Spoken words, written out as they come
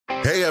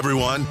Hey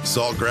everyone,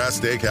 Saltgrass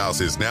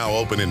Steakhouse is now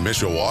open in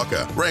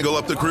Mishawaka. Wrangle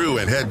up the crew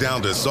and head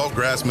down to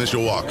Saltgrass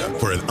Mishawaka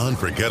for an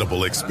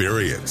unforgettable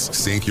experience.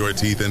 Sink your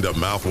teeth into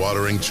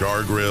mouth-watering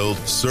char-grilled,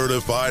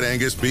 certified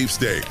Angus beef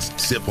steaks.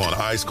 Sip on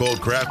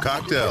ice-cold craft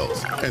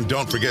cocktails. And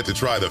don't forget to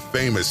try the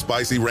famous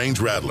spicy range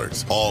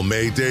rattlers, all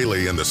made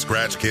daily in the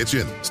Scratch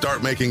Kitchen.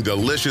 Start making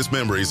delicious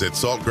memories at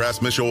Saltgrass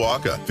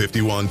Mishawaka,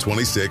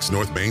 5126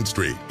 North Main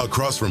Street,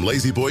 across from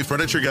Lazy Boy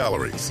Furniture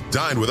Galleries.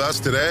 Dine with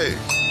us today.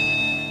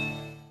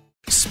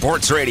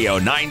 Sports Radio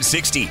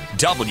 960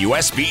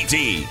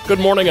 WSBT. Good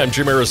morning, I'm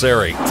Jim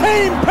Irizarry.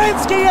 Team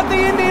Penske at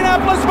the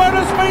Indianapolis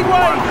Motor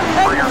Speedway,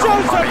 and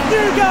Joseph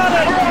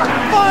Newgarden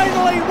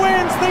finally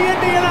wins the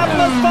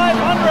Indianapolis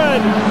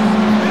 500.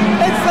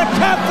 It's the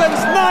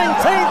captain's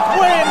 19th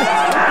win.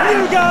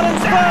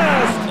 Newgarden's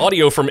first.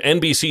 Audio from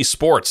NBC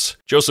Sports.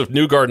 Joseph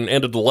Newgarden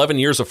ended 11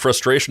 years of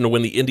frustration to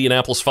win the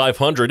Indianapolis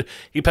 500.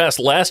 He passed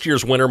last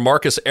year's winner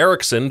Marcus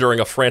Ericsson during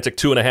a frantic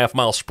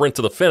 2.5-mile sprint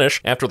to the finish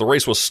after the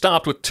race was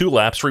stopped with 2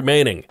 laps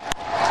remaining.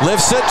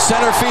 Lifts it,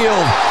 center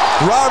field.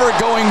 Robert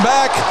going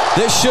back.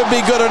 This should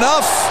be good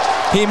enough.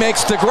 He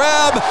makes the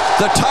grab.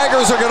 The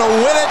Tigers are going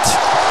to win it.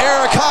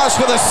 Eric Haas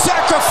with a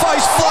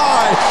sacrifice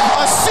fly.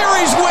 A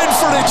series win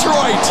for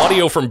Detroit.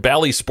 Audio from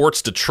Bally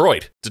Sports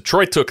Detroit.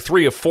 Detroit took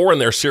 3 of 4 in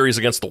their series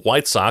against the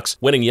White Sox,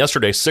 winning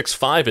yesterday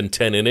 6-5 in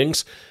 10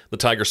 innings. The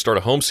Tigers start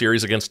a home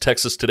series against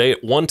Texas today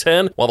at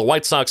 1:10, while the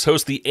White Sox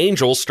host the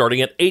Angels starting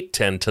at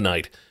 8:10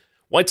 tonight.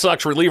 White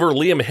Sox reliever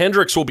Liam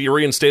Hendriks will be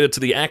reinstated to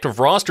the active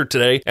roster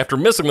today after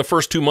missing the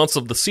first 2 months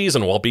of the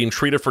season while being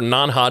treated for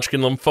non-Hodgkin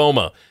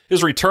lymphoma.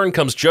 His return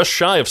comes just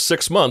shy of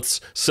 6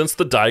 months since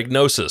the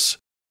diagnosis.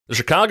 The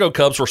Chicago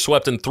Cubs were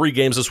swept in 3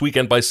 games this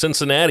weekend by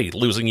Cincinnati,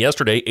 losing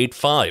yesterday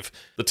 8-5.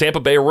 The Tampa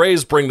Bay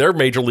Rays bring their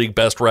Major League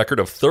best record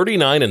of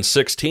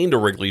 39-16 to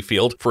Wrigley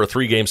Field for a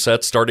 3-game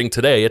set starting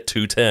today at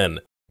 2:10.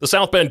 The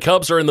South Bend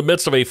Cubs are in the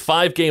midst of a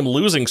 5-game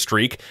losing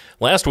streak.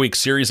 Last week's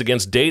series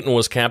against Dayton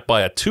was capped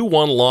by a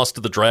 2-1 loss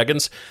to the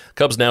Dragons.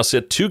 Cubs now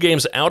sit 2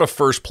 games out of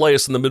first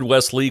place in the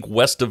Midwest League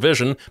West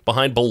Division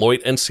behind Beloit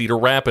and Cedar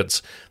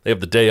Rapids. They have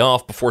the day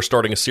off before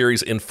starting a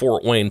series in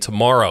Fort Wayne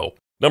tomorrow.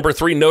 Number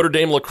 3 Notre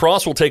Dame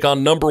lacrosse will take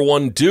on number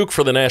 1 Duke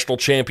for the national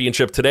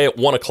championship today at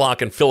 1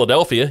 o'clock in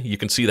Philadelphia. You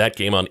can see that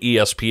game on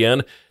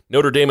ESPN.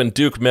 Notre Dame and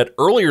Duke met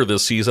earlier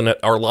this season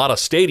at Arlada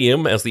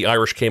Stadium as the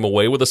Irish came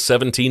away with a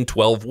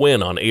 17-12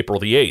 win on April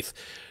the 8th.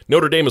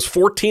 Notre Dame is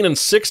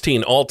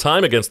 14-16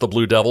 all-time against the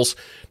Blue Devils.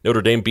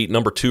 Notre Dame beat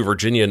number 2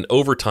 Virginia in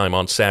overtime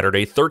on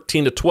Saturday,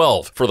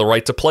 13-12, for the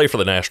right to play for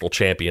the national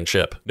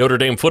championship. Notre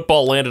Dame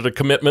football landed a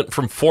commitment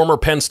from former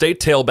Penn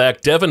State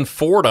tailback Devin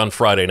Ford on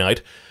Friday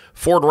night.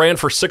 Ford ran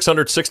for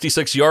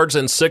 666 yards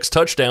and 6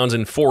 touchdowns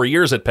in 4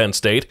 years at Penn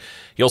State.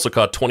 He also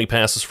caught 20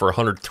 passes for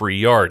 103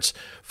 yards.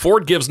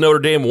 Ford gives Notre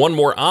Dame one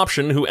more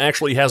option who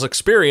actually has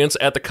experience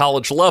at the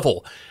college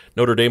level.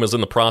 Notre Dame is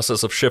in the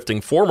process of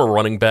shifting former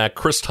running back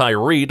Chris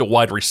Tyree to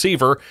wide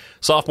receiver.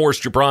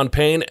 Sophomores Jabron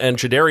Payne and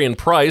Jadarian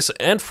Price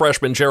and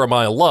freshman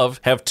Jeremiah Love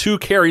have 2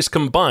 carries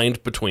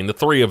combined between the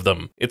 3 of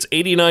them. It's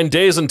 89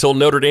 days until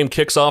Notre Dame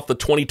kicks off the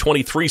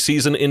 2023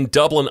 season in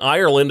Dublin,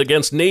 Ireland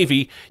against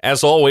Navy.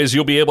 As always,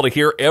 you'll be able to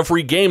hear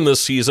every game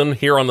this season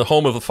here on the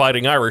home of the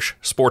Fighting Irish,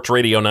 Sports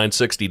Radio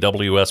 960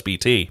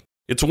 WSBT.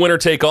 It's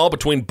winner-take-all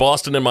between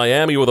Boston and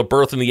Miami with a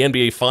berth in the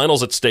NBA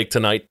Finals at stake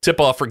tonight.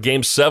 Tip-off for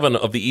Game 7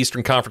 of the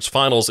Eastern Conference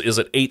Finals is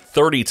at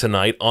 8:30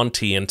 tonight on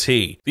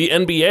TNT. The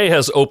NBA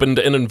has opened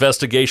an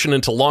investigation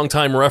into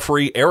longtime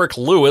referee Eric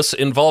Lewis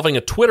involving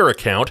a Twitter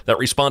account that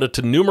responded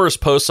to numerous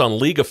posts on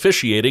league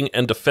officiating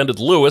and defended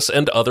Lewis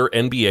and other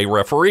NBA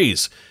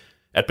referees.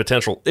 At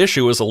potential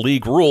issue is a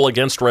league rule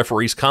against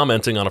referees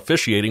commenting on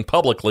officiating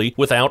publicly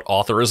without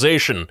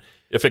authorization.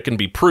 If it can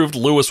be proved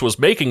Lewis was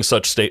making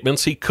such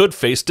statements, he could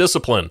face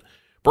discipline.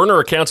 Burner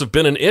accounts have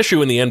been an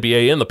issue in the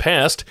NBA in the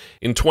past.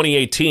 In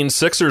 2018,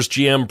 Sixers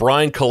GM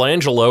Brian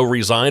Colangelo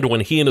resigned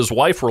when he and his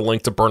wife were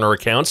linked to burner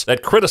accounts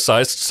that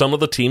criticized some of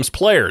the team's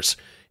players.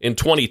 In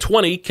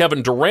 2020,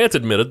 Kevin Durant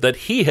admitted that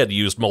he had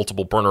used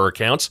multiple burner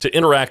accounts to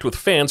interact with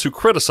fans who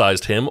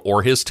criticized him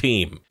or his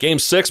team. Game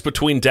 6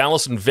 between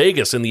Dallas and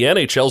Vegas in the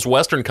NHL's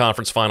Western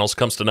Conference Finals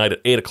comes tonight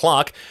at 8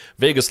 o'clock.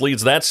 Vegas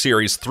leads that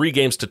series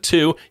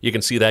 3-2. You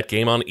can see that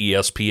game on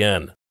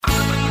ESPN.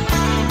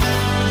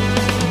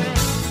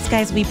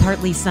 Skies will be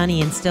partly sunny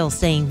and still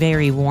staying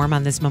very warm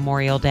on this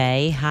Memorial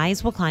Day.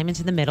 Highs will climb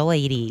into the middle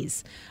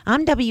 80s.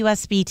 I'm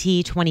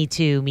WSBT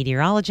 22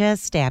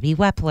 meteorologist Abby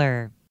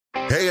Wepler.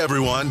 Hey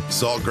everyone,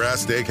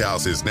 Saltgrass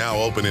Steakhouse is now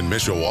open in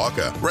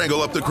Mishawaka.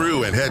 Wrangle up the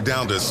crew and head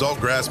down to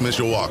Saltgrass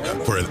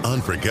Mishawaka for an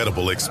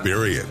unforgettable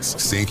experience.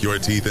 Sink your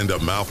teeth into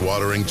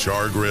mouth-watering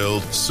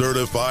char-grilled,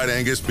 certified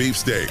Angus beef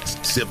steaks.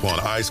 Sip on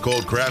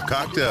ice-cold craft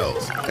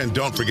cocktails. And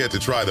don't forget to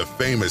try the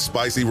famous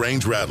spicy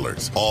range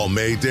rattlers, all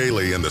made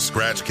daily in the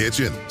Scratch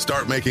Kitchen.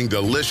 Start making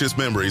delicious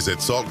memories at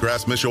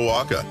Saltgrass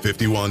Mishawaka,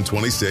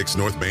 5126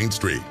 North Main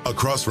Street,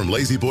 across from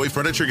Lazy Boy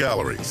Furniture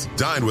Galleries.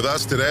 Dine with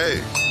us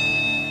today.